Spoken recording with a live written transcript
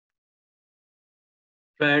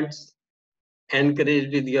Friends,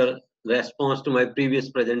 encouraged with your response to my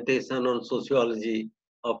previous presentation on sociology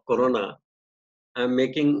of corona, I'm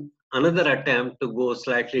making another attempt to go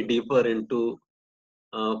slightly deeper into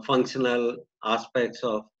functional aspects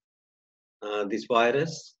of this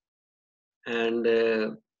virus. And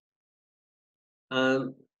I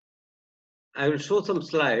will show some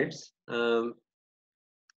slides. The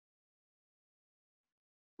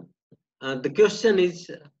question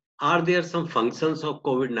is, are there some functions of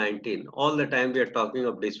COVID-19? All the time we are talking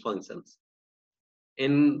of dysfunctions.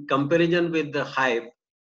 In comparison with the hype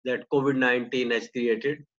that COVID-19 has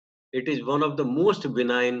created, it is one of the most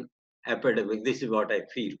benign epidemics. This is what I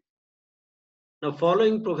feel. Now,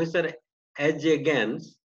 following Professor H.J.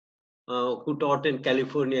 Gans, who taught in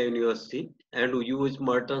California University and who used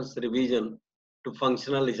Merton's revision to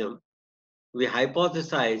functionalism, we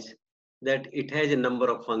hypothesize that it has a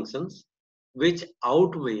number of functions which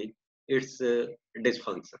outweigh its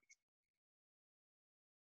dysfunctions.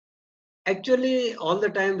 Actually, all the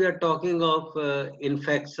time we are talking of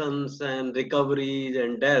infections and recoveries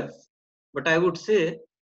and deaths, but I would say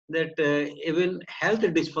that even health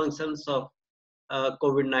dysfunctions of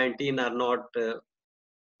COVID-19 are not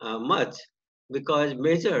much, because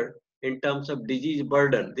measured in terms of disease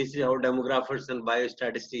burden, this is how demographers and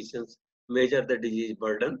biostatisticians measure the disease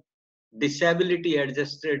burden. Disability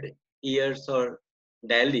adjusted years or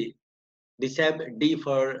daily, D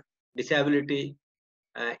for disability,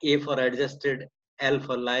 A for adjusted, L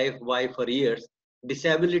for life, Y for years.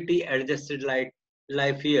 Disability adjusted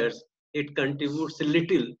life years, it contributes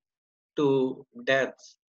little to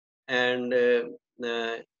deaths, and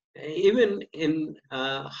even in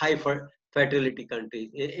high fertility countries,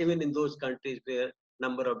 even in those countries where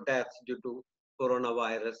number of deaths due to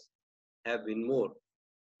coronavirus have been more.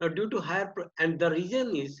 Now, due to higher, and the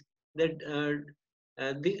reason is that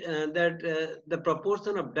the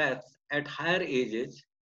proportion of deaths at higher ages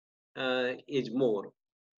is more.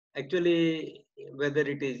 Actually, whether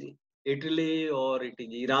it is Italy or it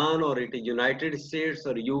is Iran or it is United States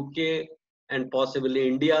or UK and possibly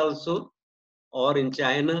India also, or in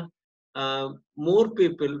China, more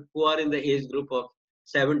people who are in the age group of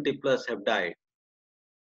 70 plus have died.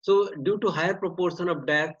 So due to higher proportion of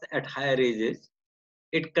death at higher ages,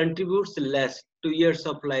 it contributes less to years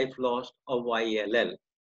of life lost of YLL,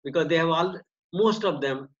 because they have most of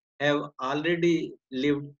them have already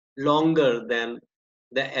lived longer than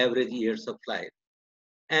the average years of life.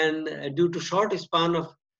 And due to short span of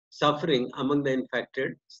suffering among the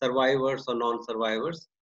infected, survivors or non-survivors,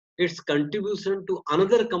 its contribution to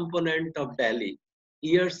another component of DALI,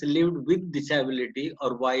 years lived with disability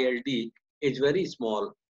or YLD, is very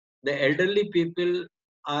small. The elderly people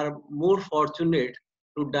are more fortunate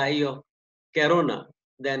to die of corona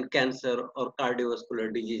than cancer or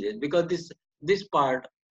cardiovascular diseases, because this part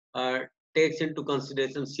takes into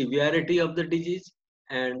consideration severity of the disease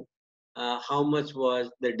and how much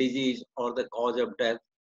was the disease or the cause of death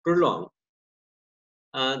prolonged.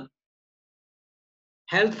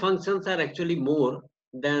 Health functions are actually more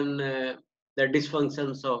than the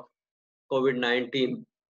dysfunctions of COVID-19.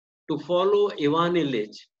 To follow Ivan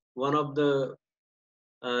Illich, one of the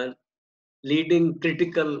leading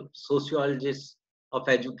critical sociologists of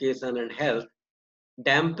education and health,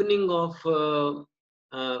 dampening of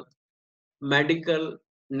medical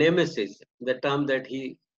nemesis, the term that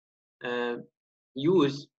he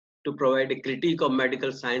used to provide a critique of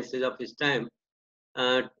medical sciences of his time.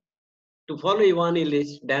 To follow Ivan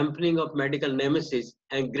Illich, dampening of medical nemesis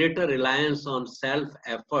and greater reliance on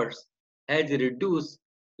self-efforts has reduced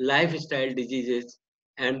lifestyle diseases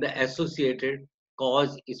and the associated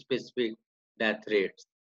cause-specific death rates.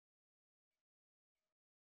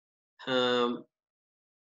 From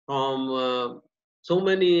so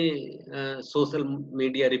many social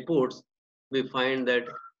media reports, we find that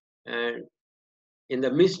in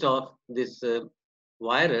the midst of this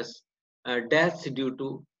virus, deaths due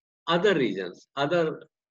to other reasons, other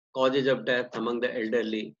causes of death among the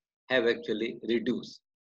elderly have actually reduced.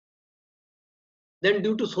 Then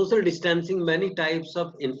due to social distancing, many types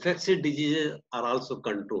of infectious diseases are also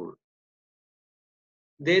controlled.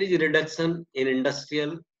 There is a reduction in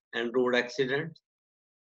industrial and road accidents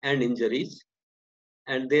and injuries,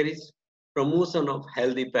 and there is promotion of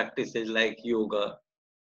healthy practices like yoga,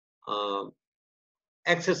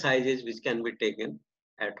 exercises which can be taken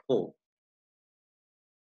at home.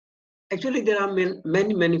 Actually, there are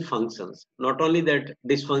many functions. Not only that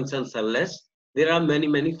dysfunctions are less, there are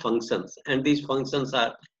many functions, and these functions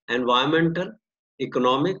are environmental,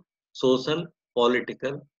 economic, social,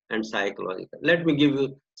 political, and psychological. Let me give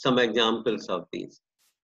you some examples of these.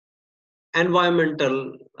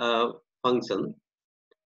 Environmental function.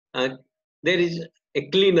 uh, there is a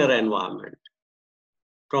cleaner environment.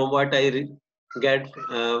 From what I get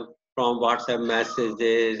from WhatsApp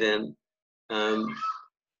messages um,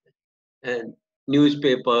 and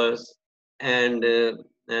newspapers and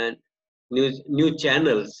news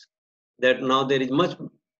channels, that now there is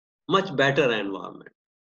much better environment.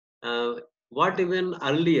 Uh, what even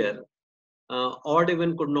earlier odd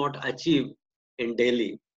even could not achieve in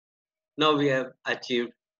Delhi, now we have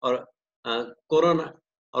achieved, or Corona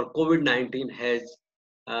or COVID-19 has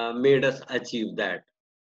made us achieve that.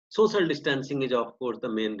 Social distancing is, of course, the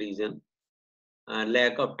main reason.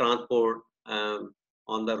 Lack of transport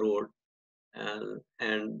on the road,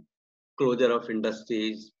 and closure of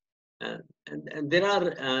industries, uh, and there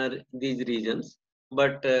are these reasons.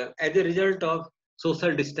 But as a result of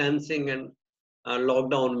social distancing and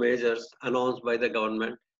lockdown measures announced by the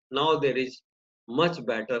government, now there is much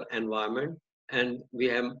better environment, and we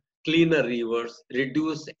have cleaner rivers,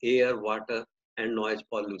 reduced air, water, and noise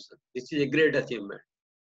pollution. This is a great achievement.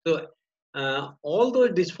 So all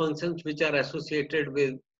those dysfunctions which are associated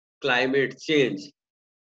with climate change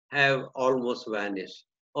have almost vanished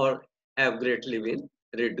or have greatly been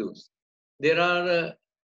reduced. There are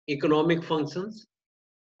economic functions.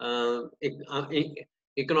 Uh, ec- uh, e-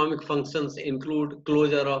 Economic functions include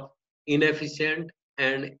closure of inefficient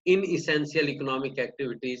and inessential economic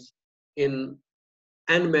activities in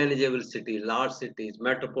unmanageable cities, large cities,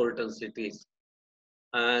 metropolitan cities.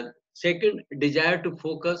 Second, desire to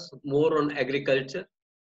focus more on agriculture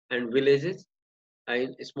and villages,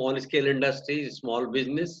 small scale industries, small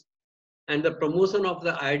business, and the promotion of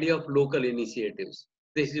the idea of local initiatives.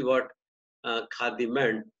 This is what Khadi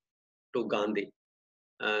meant to Gandhi.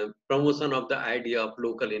 Promotion of the idea of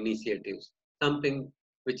local initiatives, something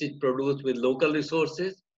which is produced with local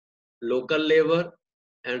resources, local labor,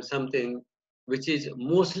 and something which is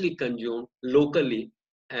mostly consumed locally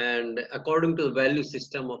and according to the value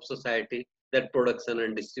system of society, that production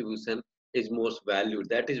and distribution is most valued.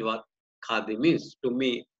 That is what khadi means to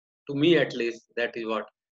me at least. That is what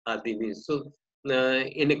khadi means. So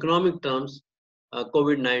in economic terms,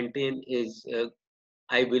 COVID-19 is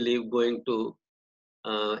I believe going to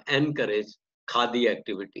encourage khadi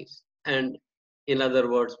activities, and in other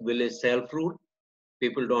words, village self-rule.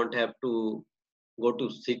 People don't have to go to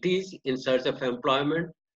cities in search of employment.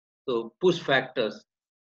 So push factors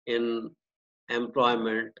in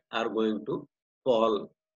employment are going to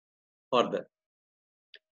fall further.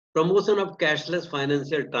 Promotion of cashless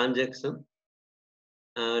financial transaction,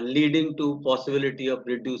 leading to possibility of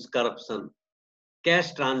reduced corruption.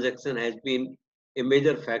 Cash transaction has been a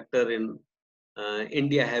major factor in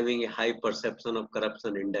India having a high perception of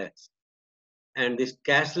corruption index. And this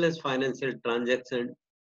cashless financial transaction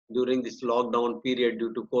during this lockdown period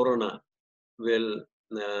due to corona will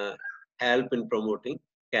uh, help in promoting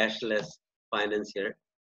cashless financial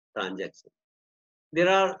transactions. There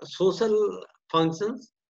are social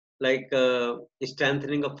functions like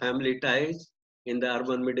strengthening of family ties in the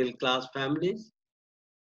urban middle class families,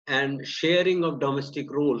 and sharing of domestic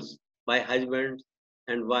roles by husbands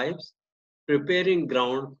and wives, preparing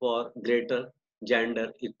ground for greater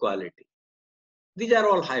gender equality. These are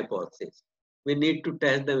all hypotheses. We need to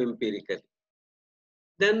test them empirically.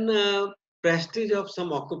 Then prestige of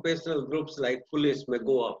some occupational groups like police may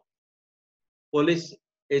go up. Police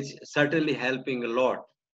is certainly helping a lot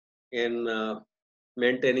in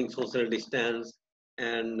maintaining social distance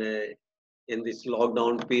and in this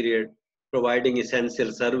lockdown period, providing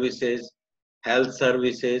essential services, health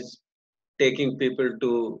services, taking people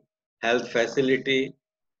to health facility,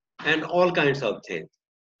 and all kinds of things.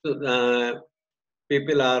 So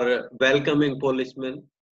people are welcoming policemen,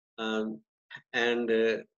 um, and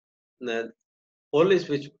the police,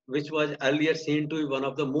 which was earlier seen to be one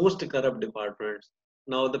of the most corrupt departments,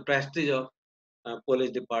 now the prestige of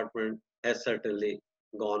police department has certainly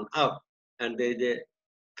gone up, and there is a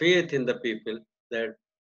faith in the people that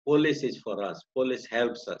police is for us, police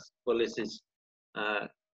helps us, police is uh,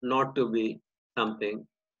 not to be something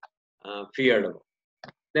feared of.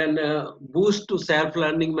 Then boost to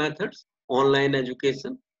self-learning methods, online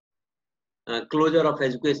education, closure of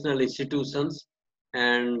educational institutions,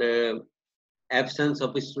 and absence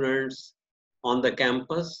of students on the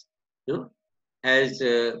campus, you know, has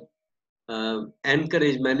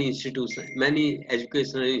encouraged many institutions, many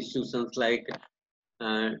educational institutions like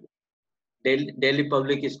uh, Delhi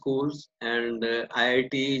public schools and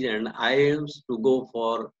IITs and IIMs to go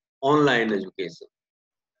for online education,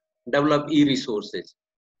 develop e-resources,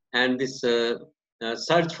 and this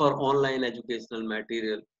search for online educational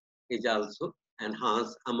material is also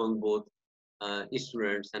enhanced among both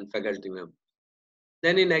students and faculty members.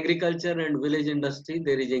 Then in agriculture and village industry,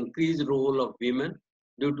 there is increased role of women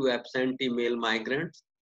due to absentee male migrants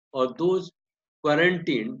or those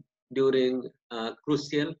quarantined during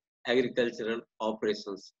crucial agricultural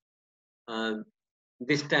operations. Uh,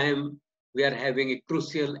 this time we are having a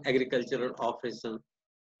crucial agricultural operation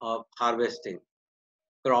of harvesting,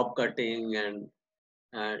 crop cutting, and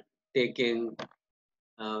uh, taking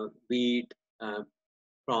wheat uh,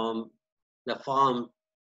 from the farm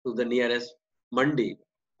to the nearest mandi,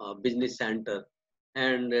 business center,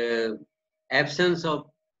 and absence of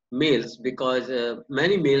males because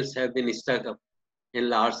many males have been stuck up in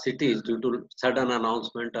large cities due to sudden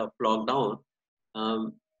announcement of lockdown.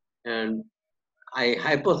 Um, and I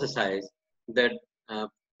hypothesize that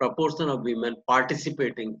proportion of women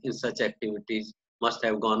participating in such activities must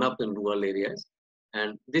have gone up in rural areas,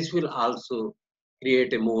 and this will also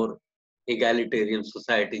create a more egalitarian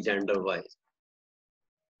society gender-wise.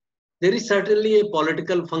 There is certainly a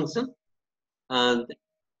political function, and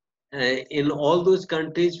in all those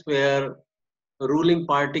countries where ruling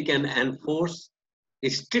party can enforce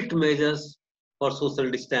strict measures for social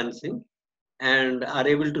distancing and are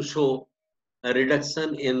able to show a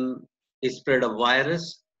reduction in spread of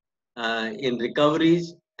virus, in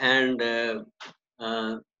recoveries, and uh,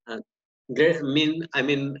 uh, I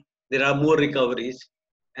mean, there are more recoveries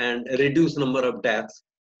and a reduced number of deaths.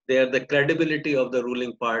 There, the credibility of the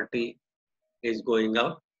ruling party is going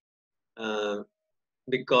up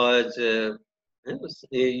because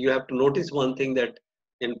you have to notice one thing that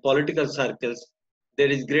in political circles there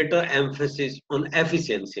is greater emphasis on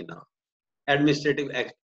efficiency now, administrative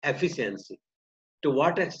efficiency. To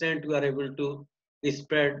what extent you are able to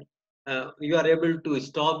spread, you are able to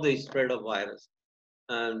stop the spread of virus.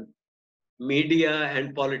 And media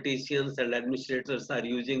and politicians and administrators are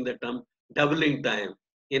using the term doubling time.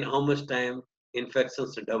 In how much time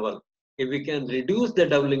infections double? If we can reduce the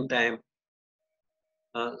doubling time,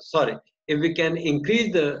 sorry, if we can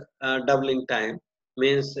increase the doubling time,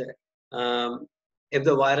 means if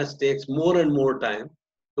the virus takes more and more time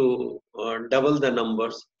to double the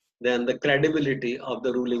numbers, then the credibility of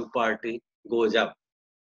the ruling party goes up.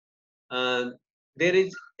 There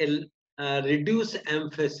is a reduced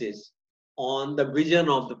emphasis on the vision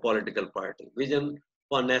of the political party, vision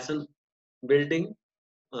for nation building,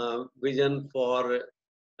 vision for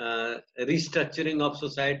restructuring of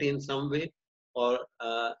society in some way, or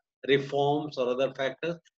reforms or other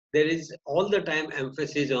factors. There is all the time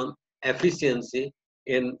emphasis on efficiency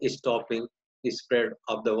in stopping the spread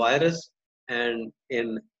of the virus and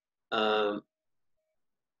uh,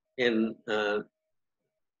 in uh,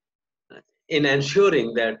 in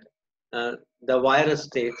ensuring that the virus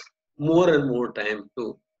takes more and more time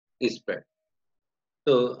to spread.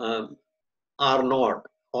 So are not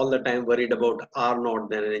all the time worried about are not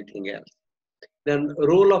than anything else. Then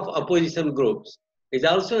role of opposition groups is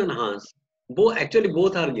also enhanced. Actually,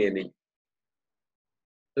 both are gaining.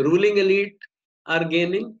 Ruling elite are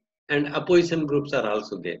gaining, and opposition groups are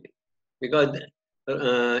also gaining, because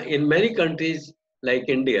in many countries like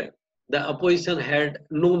India, the opposition had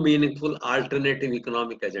no meaningful alternative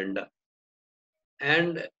economic agenda,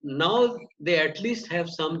 and now they at least have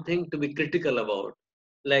something to be critical about.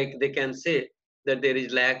 Like they can say that there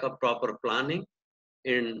is lack of proper planning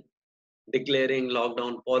in declaring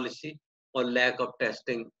lockdown policy, or lack of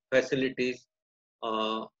testing facilities,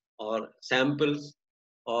 uh, or samples,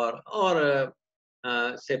 or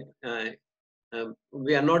say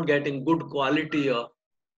we are not getting good quality of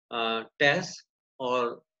tests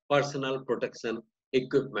or personal protection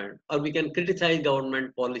equipment. Or we can criticize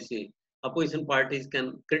government policy. Opposition parties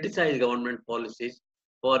can criticize government policies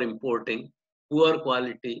for importing poor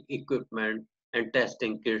quality equipment and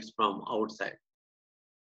testing kits from outside.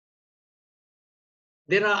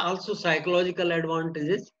 There are also psychological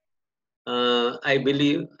advantages. I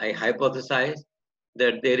believe, I hypothesize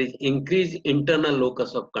that there is increased internal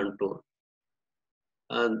locus of control.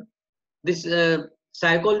 This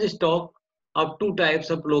psychologists talk of two types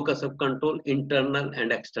of locus of control, internal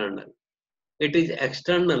and external. It is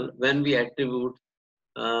external when we attribute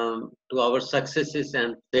to our successes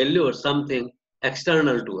and failures something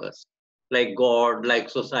external to us, like God, like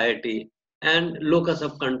society, and locus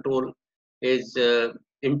of control is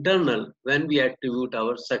internal when we attribute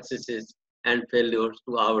our successes and failures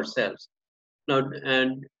to ourselves. Now,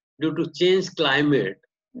 and due to changed climate,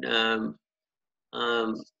 um,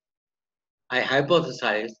 um, I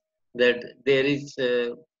hypothesize that there is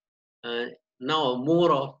now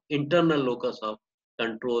more of internal locus of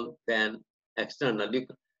control than external.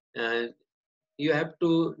 You have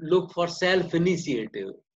to look for self-initiative.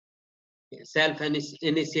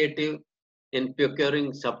 Self-initiative in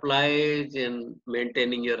procuring supplies, in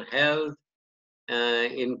maintaining your health,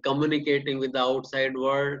 in communicating with the outside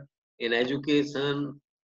world, in education,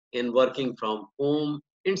 in working from home,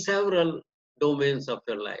 in several domains of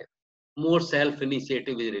your life. More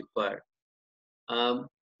self-initiative is required. Um,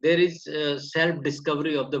 there is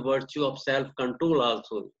self-discovery of the virtue of self-control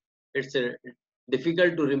also. It's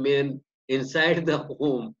difficult to remain inside the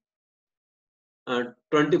home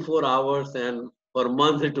 24 hours and for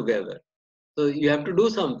months together. So you have to do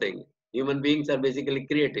something. Human beings are basically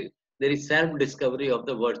creative. There is self-discovery of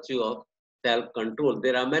the virtue of self-control.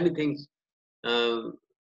 There are many things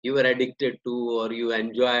you are addicted to or you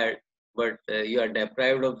enjoy, but you are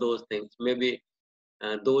deprived of those things. Maybe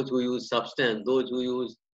those who use substance, those who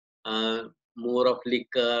use uh, more of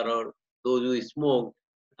liquor, or those who smoke,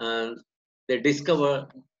 uh, they discover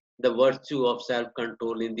the virtue of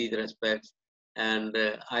self-control in these respects, and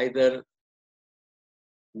either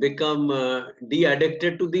become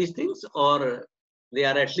de-addicted to these things, or they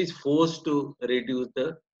are at least forced to reduce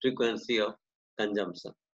the frequency of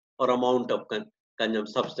consumption or amount of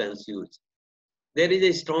substance use. There is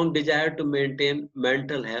a strong desire to maintain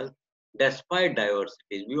mental health despite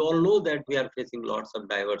diversities. We all know that we are facing lots of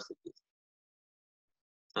diversities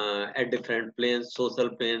at different planes, social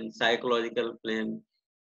plane, psychological plane,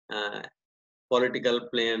 uh, political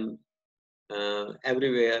plane,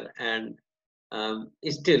 everywhere, and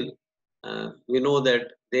still we know that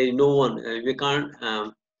there is no one. We can't.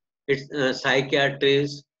 It's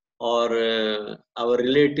psychiatrists or our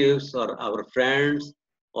relatives or our friends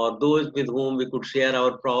or those with whom we could share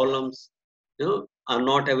our problems, are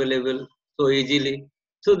not available so easily.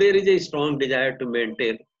 So there is a strong desire to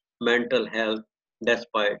maintain mental health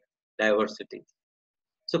despite diversity.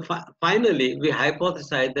 So finally, we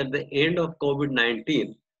hypothesize that the end of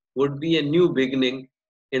COVID-19 would be a new beginning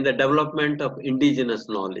in the development of indigenous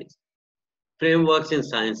knowledge, frameworks in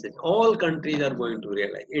sciences. All countries are going to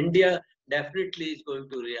realize. India definitely is going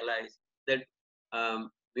to realize that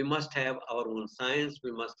we must have our own science,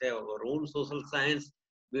 we must have our own social science,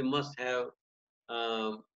 we must have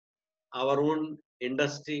um, our own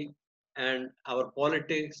industry, and our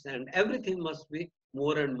politics, and everything must be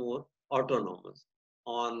more and more autonomous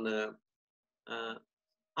on uh,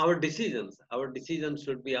 our decisions. Our decisions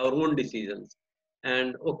should be our own decisions.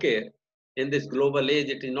 And okay, in this global age,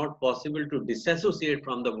 it is not possible to disassociate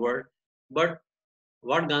from the world. But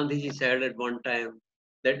what Gandhiji said at one time,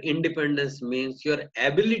 that independence means your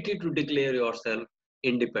ability to declare yourself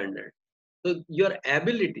independent. So your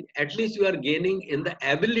ability, at least you are gaining in the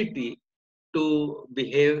ability to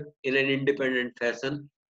behave in an independent fashion,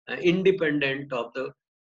 independent of the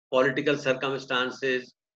political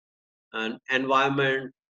circumstances and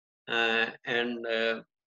environment, and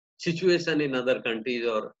situation in other countries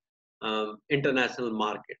or international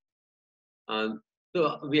market.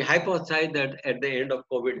 So we hypothesize that at the end of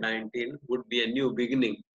COVID-19 would be a new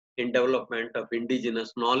beginning in development of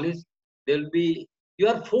indigenous knowledge. There'll be, you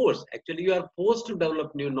are forced to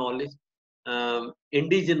develop new knowledge,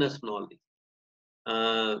 indigenous knowledge,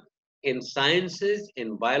 uh, in sciences,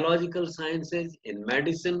 in biological sciences, in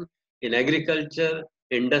medicine, in agriculture,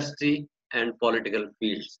 industry, and political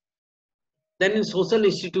fields. Then in social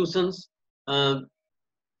institutions, uh,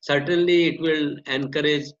 certainly it will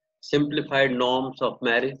encourage simplified norms of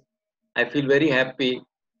marriage. I feel very happy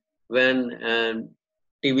when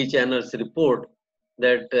TV channels report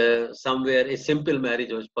that somewhere a simple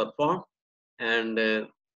marriage was performed, and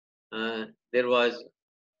there was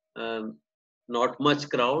um, not much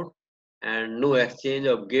crowd and no exchange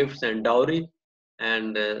of gifts and dowry.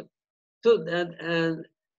 And so that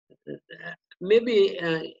maybe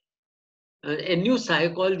a new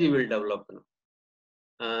psychology will develop.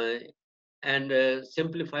 Uh, and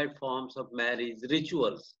simplified forms of marriage,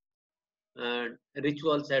 rituals,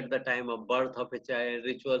 rituals at the time of birth of a child,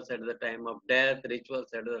 rituals at the time of death, rituals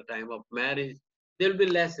at the time of marriage. There will be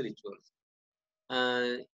less rituals.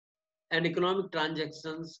 Uh, and economic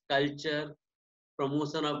transactions, culture,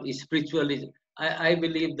 promotion of spiritualism. I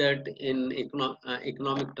believe that in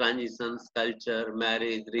economic transitions, culture,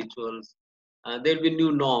 marriage, rituals, there will be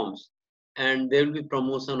new norms, and there will be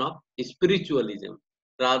promotion of spiritualism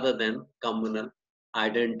rather than communal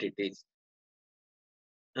identities.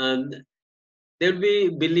 And there will be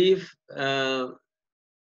belief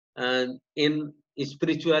in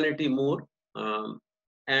spirituality more,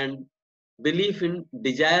 and belief in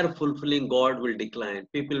desire fulfilling God will decline.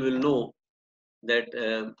 People will know that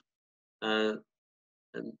uh,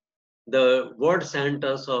 the word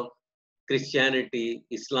centers of Christianity,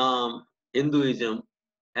 Islam, Hinduism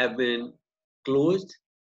have been closed.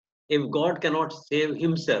 If God cannot save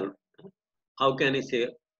himself, how can he save?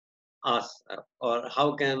 us, or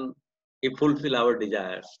how can he fulfill our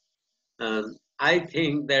desires? I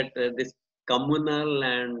think that this communal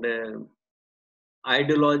and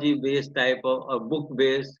ideology based type of book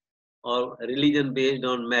based or religion based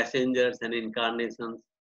on messengers and incarnations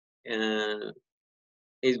uh,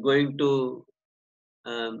 is going to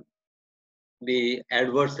um, be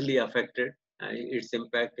adversely affected. Its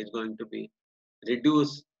impact is going to be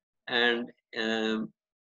reduced, and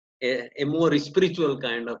a more spiritual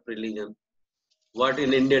kind of religion, what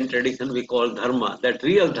in Indian tradition we call dharma, that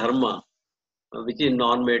real dharma, which is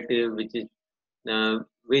normative,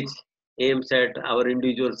 which aims at our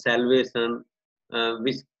individual salvation,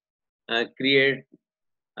 which create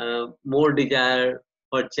more desire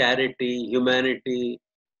for charity, humanity,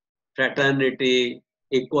 fraternity,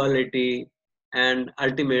 equality, and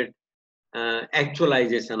ultimate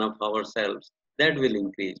actualization of ourselves. That will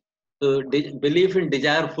increase. So belief in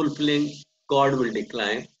desire fulfilling God will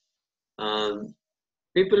decline. Um,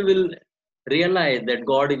 People will realize that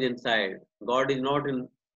God is inside. God is not in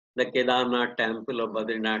the Kedarnath temple or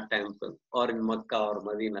Badrinath temple or in Makkah or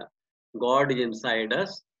Medina. God is inside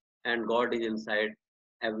us, and God is inside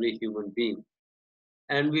every human being.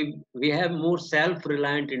 And we have more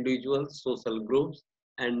self-reliant individuals, social groups,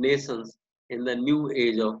 and nations in the new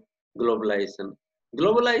age of globalization.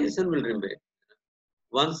 Globalization will remain.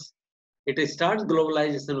 Once it starts,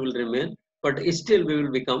 globalization will remain, but still we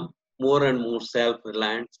will become more and more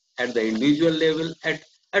self-reliant at the individual level,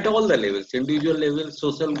 at all the levels, individual level,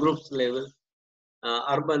 social groups level,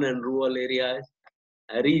 urban and rural areas,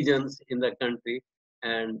 regions in the country,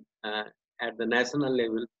 and at the national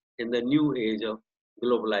level in the new age of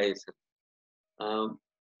globalization. Um,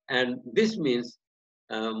 and this means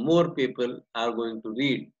more people are going to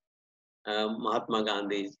read Mahatma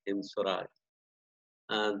Gandhi's in Swaraj.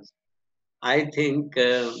 And I think,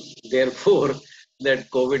 therefore, that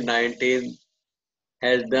COVID-19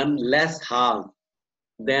 has done less harm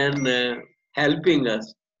than helping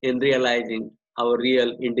us in realizing our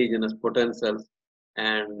real indigenous potentials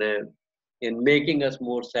and in making us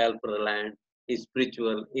more self-reliant,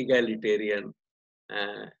 spiritual, egalitarian,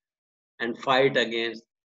 uh, and fight against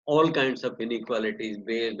all kinds of inequalities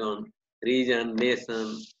based on region,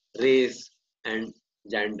 nation, race, and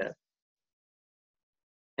gender.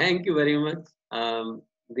 Thank you very much.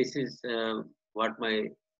 This is what my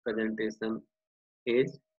presentation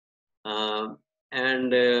is. Um,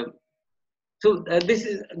 and so this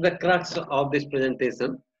is the crux of this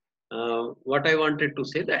presentation. What I wanted to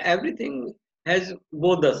say, that everything has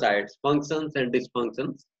both the sides, functions and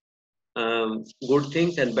dysfunctions, good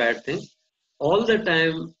things and bad things. All the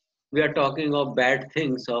time we are talking of bad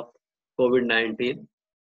things of COVID-19,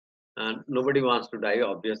 and nobody wants to die,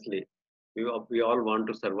 obviously. We all want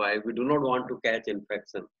to survive. We do not want to catch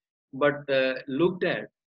infection. But looked at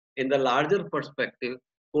in the larger perspective,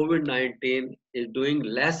 COVID-19 is doing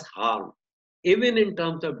less harm, even in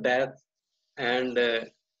terms of death and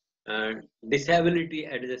uh, disability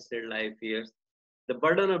adjusted life years. The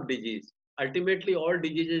burden of disease. Ultimately, all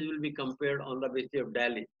diseases will be compared on the basis of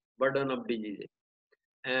Delhi, burden of diseases.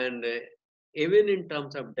 And even in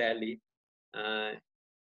terms of Delhi, uh,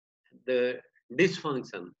 the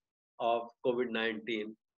dysfunction of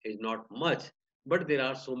COVID-19 is not much, but there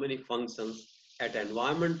are so many functions at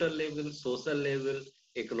environmental level, social level,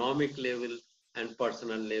 economic level, and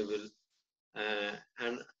personal level.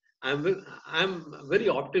 And I'm very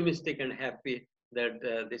optimistic and happy that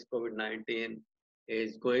this COVID-19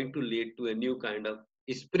 is going to lead to a new kind of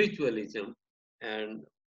spiritualism and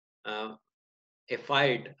uh, a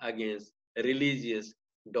fight against religious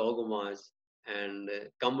dogmas and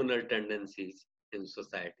communal tendencies in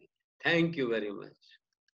society. Thank you very much.